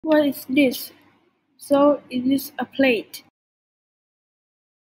What is this? So it is a plate.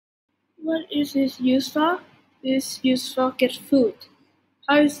 What is it used for? It's used for get food.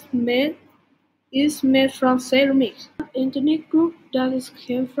 How is it made? It's made from ceramic. What ethnic group does it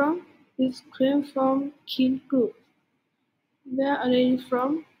came from? It came from Kin group. Where are they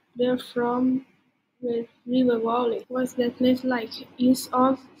from? They're from the River Valley. What's that place like? It's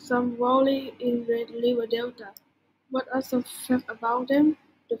on some valley in Red River Delta. What are some facts about them?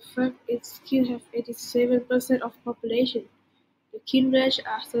 The fact is Kin have 87% of population. The Kin range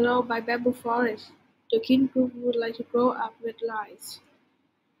are surrounded by bamboo forests. The Kin group would like to grow up with lights.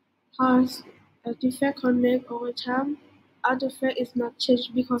 Has artifact connect over time? Artifact is not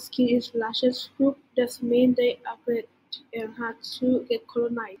changed because Kin is largest group. That means they upgrade and had to get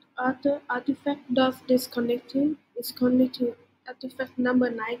colonized. Other artifact does disconnecting is connected to artifact number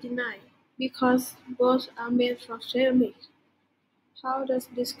 99 because both are made from ceramic. How does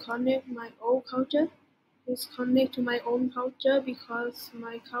this connect my own culture? This connect to my own culture because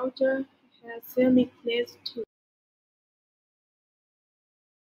my culture has ceramic plates too.